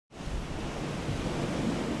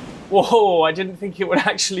Whoa, I didn't think it would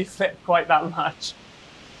actually flip quite that much.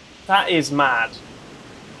 That is mad.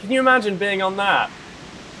 Can you imagine being on that?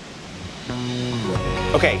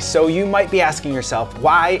 Okay, so you might be asking yourself,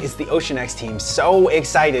 why is the OceanX team so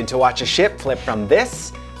excited to watch a ship flip from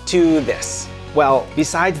this to this? Well,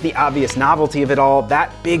 besides the obvious novelty of it all,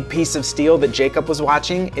 that big piece of steel that Jacob was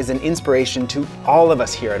watching is an inspiration to all of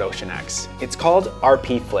us here at OceanX. It's called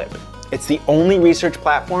RP Flip. It's the only research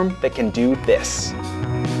platform that can do this.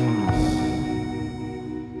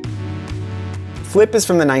 Flip is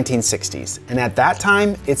from the 1960s, and at that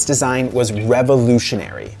time, its design was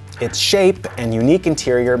revolutionary. Its shape and unique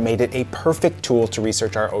interior made it a perfect tool to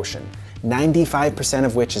research our ocean, 95%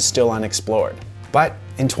 of which is still unexplored. But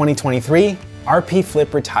in 2023, RP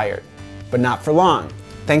Flip retired, but not for long.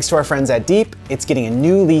 Thanks to our friends at Deep, it's getting a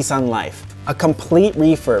new lease on life, a complete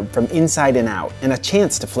refurb from inside and out, and a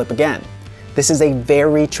chance to flip again. This is a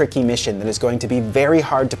very tricky mission that is going to be very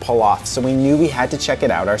hard to pull off, so we knew we had to check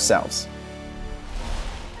it out ourselves.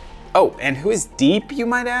 Oh, and who is Deep, you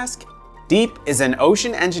might ask? Deep is an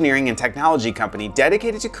ocean engineering and technology company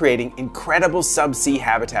dedicated to creating incredible subsea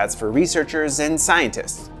habitats for researchers and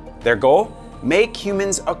scientists. Their goal? Make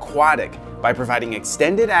humans aquatic by providing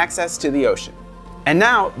extended access to the ocean. And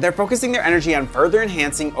now, they're focusing their energy on further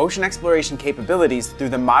enhancing ocean exploration capabilities through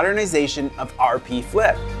the modernization of RP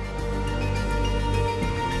Flip.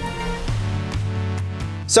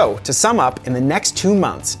 So, to sum up, in the next 2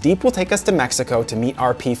 months, Deep will take us to Mexico to meet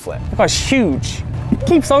RP Flip. That's huge. It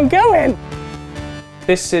keeps on going.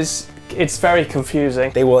 It's very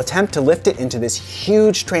confusing. They will attempt to lift it into this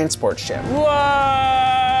huge transport ship. Whoa!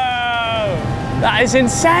 That is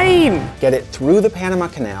insane! Get it through the Panama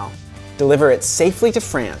Canal, deliver it safely to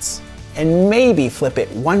France, and maybe flip it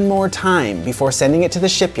one more time before sending it to the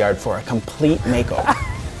shipyard for a complete makeover.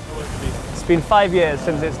 It's been 5 years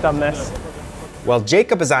since it's done this. While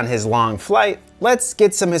Jacob is on his long flight, let's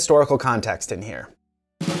get some historical context in here.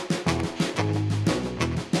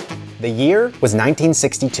 The year was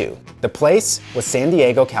 1962. The place was San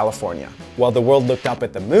Diego, California. While the world looked up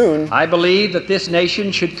at the moon, I believe that this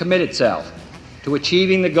nation should commit itself to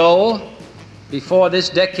achieving the goal, before this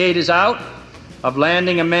decade is out, of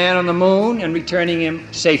landing a man on the moon and returning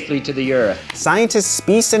him safely to the Earth. Scientists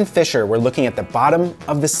Spiess and Fisher were looking at the bottom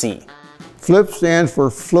of the sea. FLIP stands for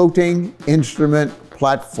Floating Instrument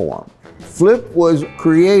Platform. FLIP was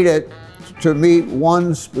created to meet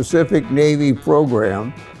one specific Navy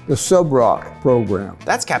program, the Subrock program.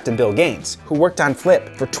 That's Captain Bill Gaines, who worked on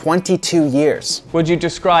FLIP for 22 years. Would you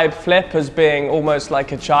describe FLIP as being almost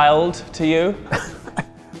like a child to you?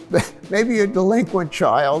 Maybe a delinquent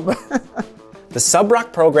child. The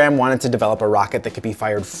Subrock program wanted to develop a rocket that could be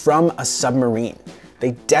fired from a submarine.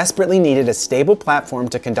 They desperately needed a stable platform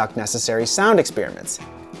to conduct necessary sound experiments.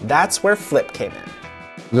 That's where FLIP came in.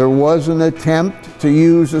 There was an attempt to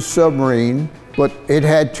use a submarine, but it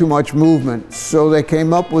had too much movement, so they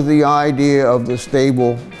came up with the idea of the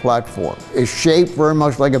stable platform. It's shaped very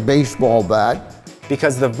much like a baseball bat.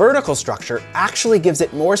 Because the vertical structure actually gives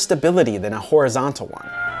it more stability than a horizontal one.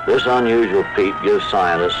 This unusual feat gives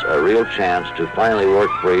scientists a real chance to finally work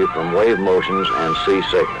free from wave motions and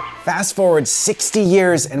seasickness. Fast forward 60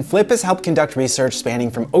 years and FLIP has helped conduct research spanning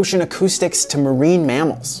from ocean acoustics to marine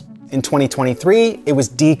mammals. In 2023, it was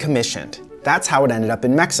decommissioned. That's how it ended up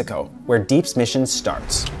in Mexico, where Deep's mission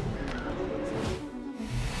starts.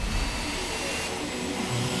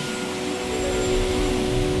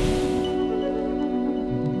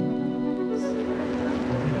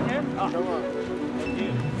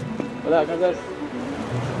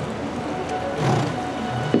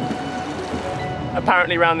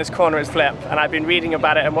 Apparently around this corner is FLIP, and I've been reading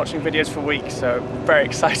about it and watching videos for weeks, so very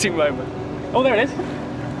exciting moment. Oh, there it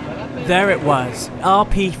is. There it was,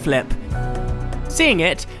 RP Flip. Seeing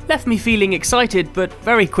it left me feeling excited, but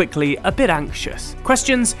very quickly a bit anxious.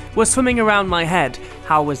 Questions were swimming around my head.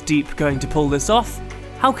 How was Deep going to pull this off?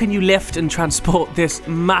 How can you lift and transport this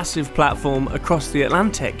massive platform across the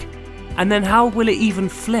Atlantic? And then how will it even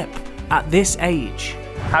flip at this age?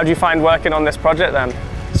 How do you find working on this project then?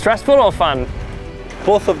 Stressful or fun?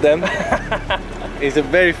 Both of them. It's a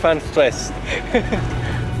very fun stress.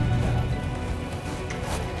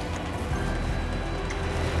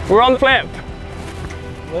 We're on FLIP.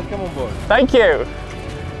 Welcome on board. Thank you.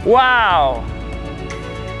 Wow.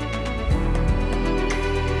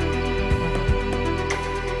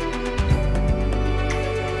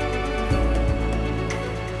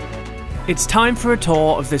 It's time for a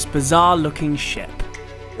tour of this bizarre looking ship.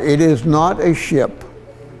 It is not a ship.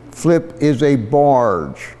 FLIP is a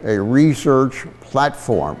barge, a research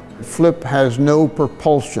platform. FLIP has no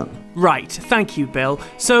propulsion. Right, thank you, Bill.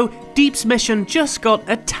 So, Deep's mission just got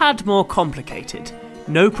a tad more complicated.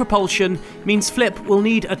 No propulsion means Flip will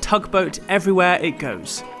need a tugboat everywhere it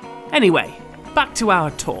goes. Anyway, back to our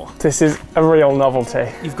tour. This is a real novelty.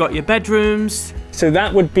 You've got your bedrooms. So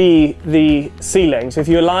that would be the ceiling. So if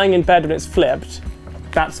you're lying in bed and it's flipped,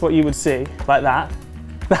 that's what you would see, like that.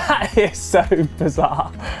 That is so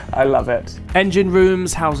bizarre. I love it. Engine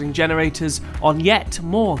rooms housing generators on yet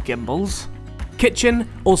more gimbals. Kitchen,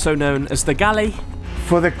 also known as the galley.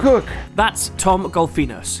 For the cook, That's Tom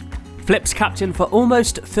Golfinos, Flip's captain for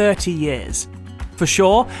almost 30 years. For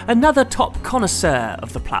sure, another top connoisseur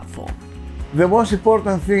of the platform. the most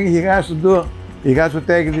important thing he has to do, he has to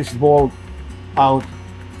take this bolt out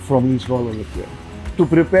from this hole of the flip to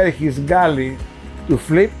prepare his galley to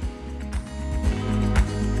flip.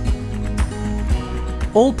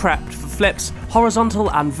 All prepped for Flip's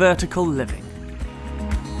horizontal and vertical living.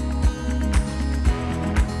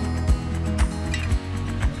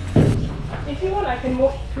 If you want, I can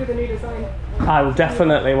walk through the new design. I will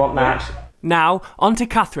definitely want that. Now, on to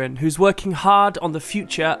Catherine, who's working hard on the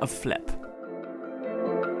future of Flip.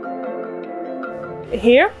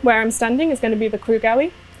 Here, where I'm standing, is going to be the crew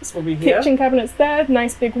galley. This will be here. Kitchen cabinets there,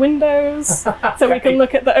 nice big windows, so we can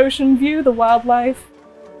look at the ocean view, the wildlife.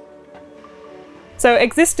 So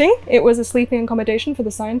existing, it was a sleeping accommodation for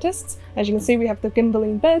the scientists. As you can see, we have the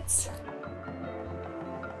gimbaling beds.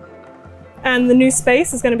 And the new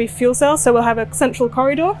space is going to be fuel cells, so we'll have a central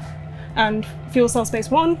corridor and fuel cell space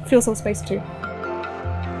 1, fuel cell space 2.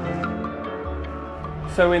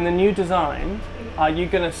 So in the new design, are you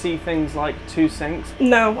going to see things like 2 sinks?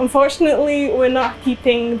 No, unfortunately, we're not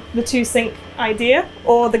keeping the 2 sink idea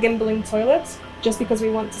or the gimbaling toilets, just because we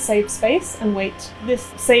want to save space and weight.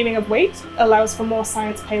 This saving of weight allows for more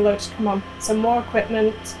science payload to come on, so more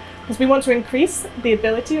equipment, because we want to increase the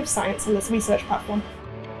ability of science on this research platform.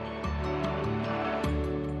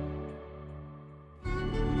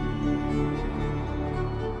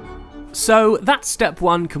 So that's step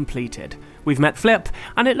 1 completed. We've met Flip,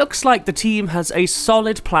 and it looks like the team has a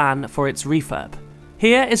solid plan for its refurb.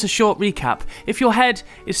 Here is a short recap, if your head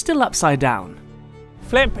is still upside down.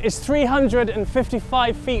 Flip is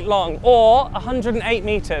 355 feet long, or 108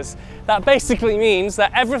 meters. That basically means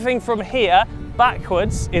that everything from here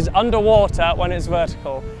backwards is underwater when it's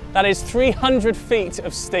vertical. That is 300 feet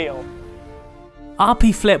of steel.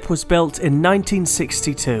 RP Flip was built in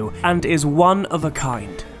 1962 and is one of a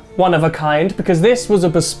kind. One of a kind, because this was a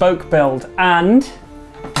bespoke build, and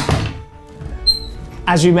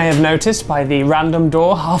as you may have noticed by the random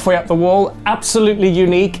door halfway up the wall, absolutely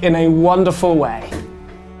unique in a wonderful way.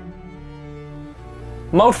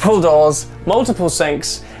 Multiple doors, multiple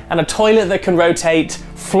sinks, and a toilet that can rotate,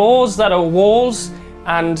 floors that are walls,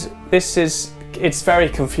 and it's very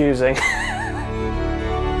confusing.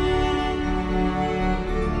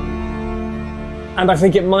 And I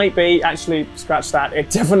think it might be, actually, scratch that, it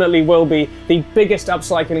definitely will be the biggest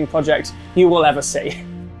upcycling project you will ever see.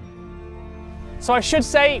 So I should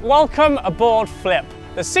say, welcome aboard Flip,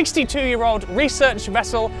 the 62-year-old research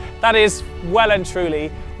vessel that is well and truly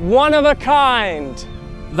one of a kind.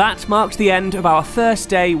 That marked the end of our first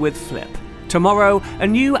day with Flip. Tomorrow, a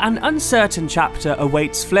new and uncertain chapter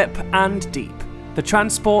awaits Flip and Deep. The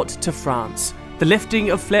transport to France, the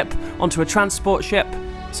lifting of Flip onto a transport ship,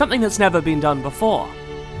 something that's never been done before.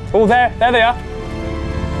 Oh, there they are.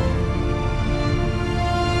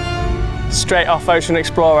 Straight off Ocean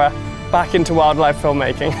Explorer, back into wildlife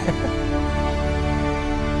filmmaking.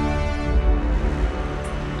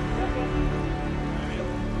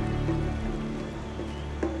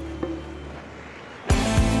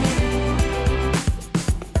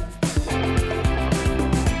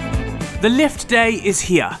 The lift day is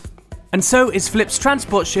here, and so is Flip's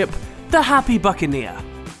transport ship, the Happy Buccaneer.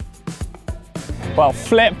 Well,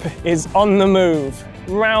 Flip is on the move,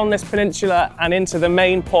 round this peninsula and into the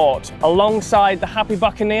main port, alongside the Happy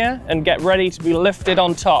Buccaneer, and get ready to be lifted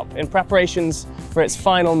on top in preparations for its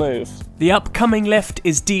final move. The upcoming lift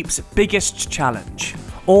is Deep's biggest challenge.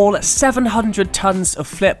 All 700 tons of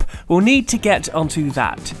Flip will need to get onto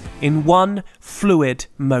that in one fluid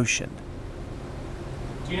motion.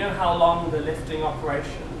 Do you know how long the lifting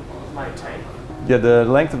operation might take? Yeah, the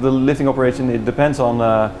length of the lifting operation, it depends on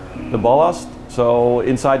the ballast. So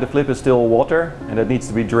inside the Flip is still water, and that needs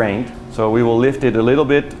to be drained. So we will lift it a little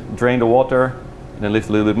bit, drain the water, and then lift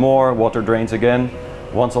a little bit more, water drains again.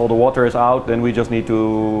 Once all the water is out, then we just need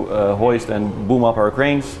to hoist and boom up our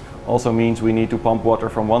cranes. Also means we need to pump water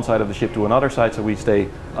from one side of the ship to another side so we stay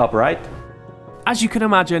upright. As you can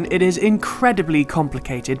imagine, it is incredibly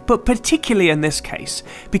complicated, but particularly in this case,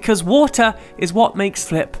 because water is what makes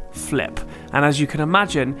Flip flip. And as you can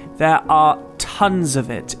imagine, there are tons of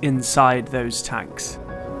it inside those tanks.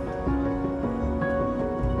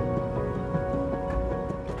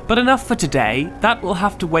 But enough for today, that will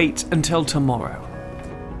have to wait until tomorrow.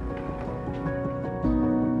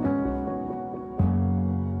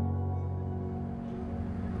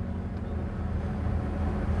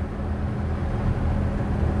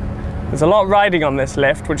 There's a lot riding on this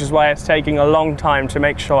lift, which is why it's taking a long time to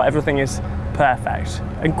make sure everything is perfect,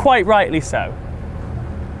 and quite rightly so.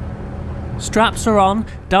 Straps are on,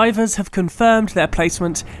 divers have confirmed their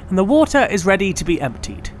placement, and the water is ready to be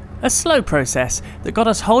emptied. A slow process that got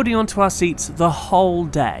us holding onto our seats the whole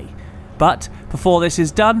day. But before this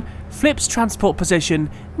is done, Flip's transport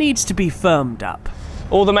position needs to be firmed up.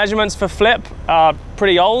 All the measurements for Flip are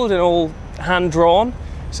pretty old and all hand-drawn,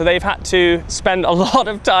 so they've had to spend a lot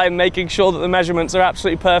of time making sure that the measurements are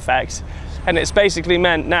absolutely perfect. And it's basically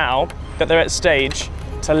meant now that they're at stage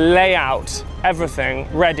to lay out everything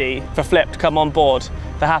ready for Flip to come on board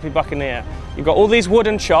the Happy Buccaneer. You've got all these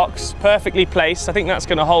wooden chocks perfectly placed. I think that's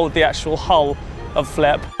going to hold the actual hull of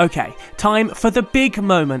Flip. Okay, time for the big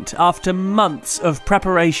moment. After months of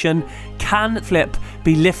preparation, can Flip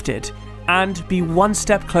be lifted and be one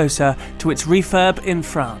step closer to its refurb in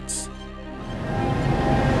France?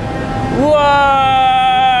 Whoa!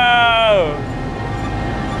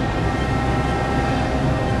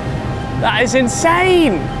 That is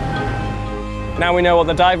insane! Now we know what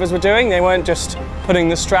the divers were doing. They weren't just putting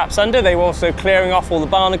the straps under, they were also clearing off all the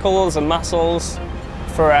barnacles and mussels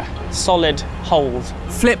for a solid hold.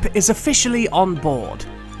 Flip is officially on board,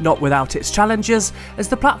 not without its challenges, as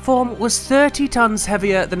the platform was 30 tons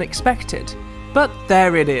heavier than expected. But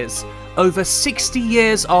there it is, over 60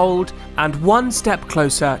 years old and one step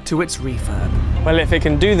closer to its refurb. Well, if it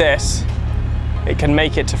can do this, it can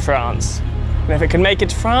make it to France. And if it can make it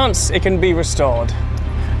to France, it can be restored.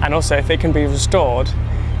 And also, if it can be restored,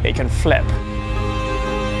 it can flip.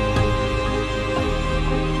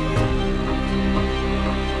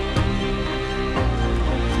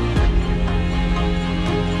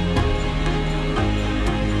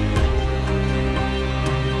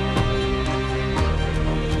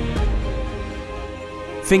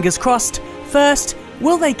 Fingers crossed. First,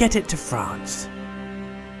 will they get it to France?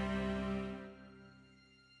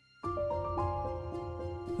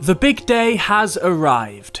 The big day has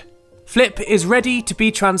arrived. Flip is ready to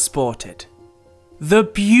be transported. The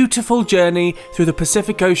beautiful journey through the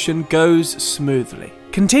Pacific Ocean goes smoothly,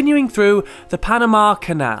 continuing through the Panama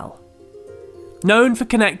Canal. Known for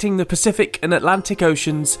connecting the Pacific and Atlantic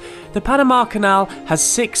Oceans, the Panama Canal has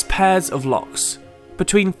 6 pairs of locks.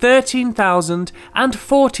 Between 13,000 and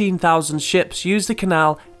 14,000 ships use the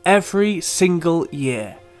canal every single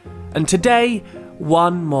year. And today,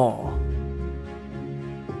 one more.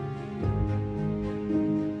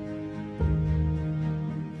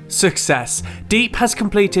 Success. Deep has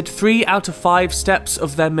completed 3 out of 5 steps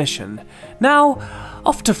of their mission. Now,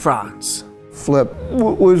 off to France. Flip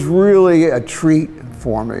was really a treat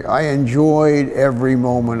for me. I enjoyed every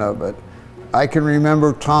moment of it. I can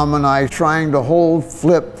remember Tom and I trying to hold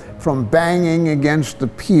Flip from banging against the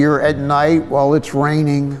pier at night while it's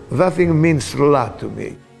raining. That thing means a lot to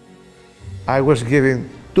me. I was giving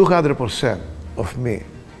 200% of me.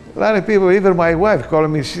 A lot of people, even my wife,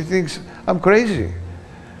 calling me, she thinks I'm crazy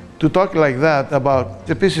to talk like that about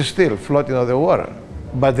a piece of steel floating on the water.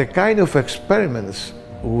 But the kind of experiments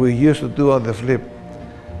we used to do on the Flip,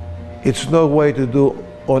 it's no way to do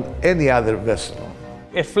on any other vessel.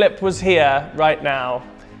 If Flip was here right now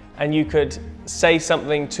and you could say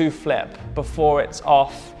something to Flip before it's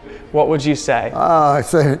off, what would you say? I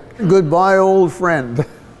say, goodbye, old friend.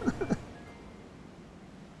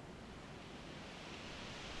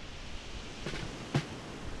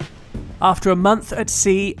 After a month at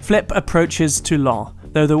sea, Flip approaches Toulon,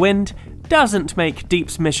 though the wind doesn't make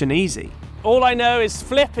Deep's mission easy. All I know is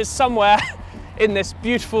Flip is somewhere in this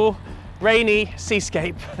beautiful, rainy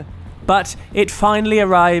seascape. But it finally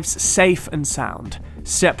arrives safe and sound.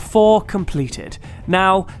 Step 4 completed.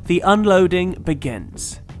 Now the unloading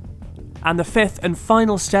begins. And the 5th and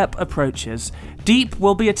final step approaches. Deep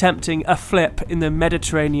will be attempting a flip in the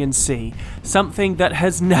Mediterranean Sea, something that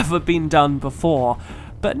has never been done before,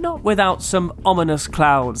 but not without some ominous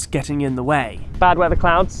clouds getting in the way. Bad weather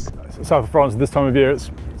clouds. South of France at this time of year, it's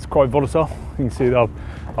quite volatile. You can see that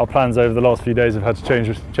our plans over the last few days have had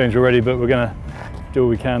to change already, but we're going to do what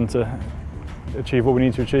we can to achieve what we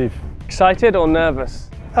need to achieve. Excited or nervous?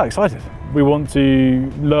 Oh, excited. We want to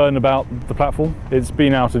learn about the platform. It's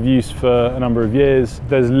been out of use for a number of years.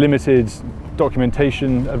 There's limited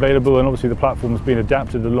documentation available, and obviously the platform's been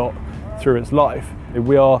adapted a lot through its life.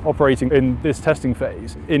 We are operating in this testing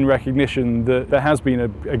phase in recognition that there has been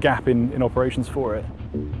a gap in operations for it.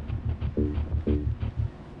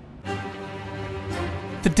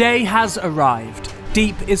 The day has arrived.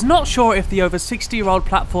 Deep is not sure if the over 60-year-old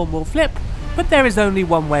platform will flip, but there is only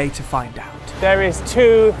one way to find out. There is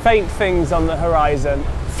two faint things on the horizon.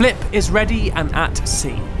 Flip is ready and at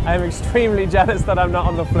sea. I'm extremely jealous that I'm not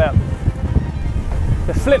on the flip.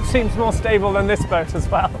 The flip seems more stable than this boat as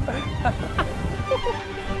well.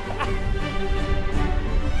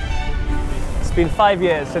 It's been 5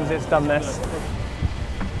 years since it's done this.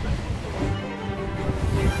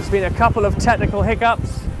 There's been a couple of technical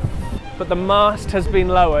hiccups, but the mast has been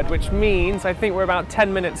lowered, which means I think we're about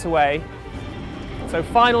 10 minutes away. So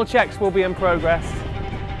final checks will be in progress.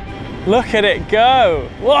 Look at it go!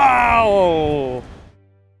 Wow!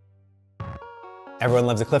 Everyone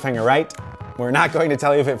loves a cliffhanger, right? We're not going to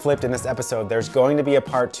tell you if it flipped in this episode. There's going to be a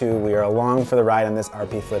part 2. We are along for the ride on this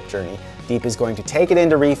RP flip journey. Deep is going to take it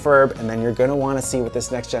into refurb, and then you're going to want to see what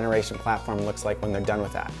this next generation platform looks like when they're done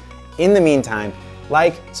with that. In the meantime,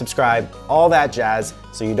 like, subscribe, all that jazz,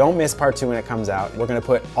 so you don't miss part 2 when it comes out. We're gonna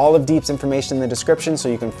put all of Deep's information in the description so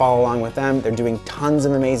you can follow along with them. They're doing tons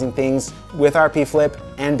of amazing things with RP Flip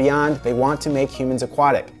and beyond. They want to make humans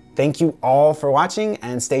aquatic. Thank you all for watching,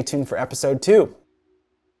 and stay tuned for episode 2.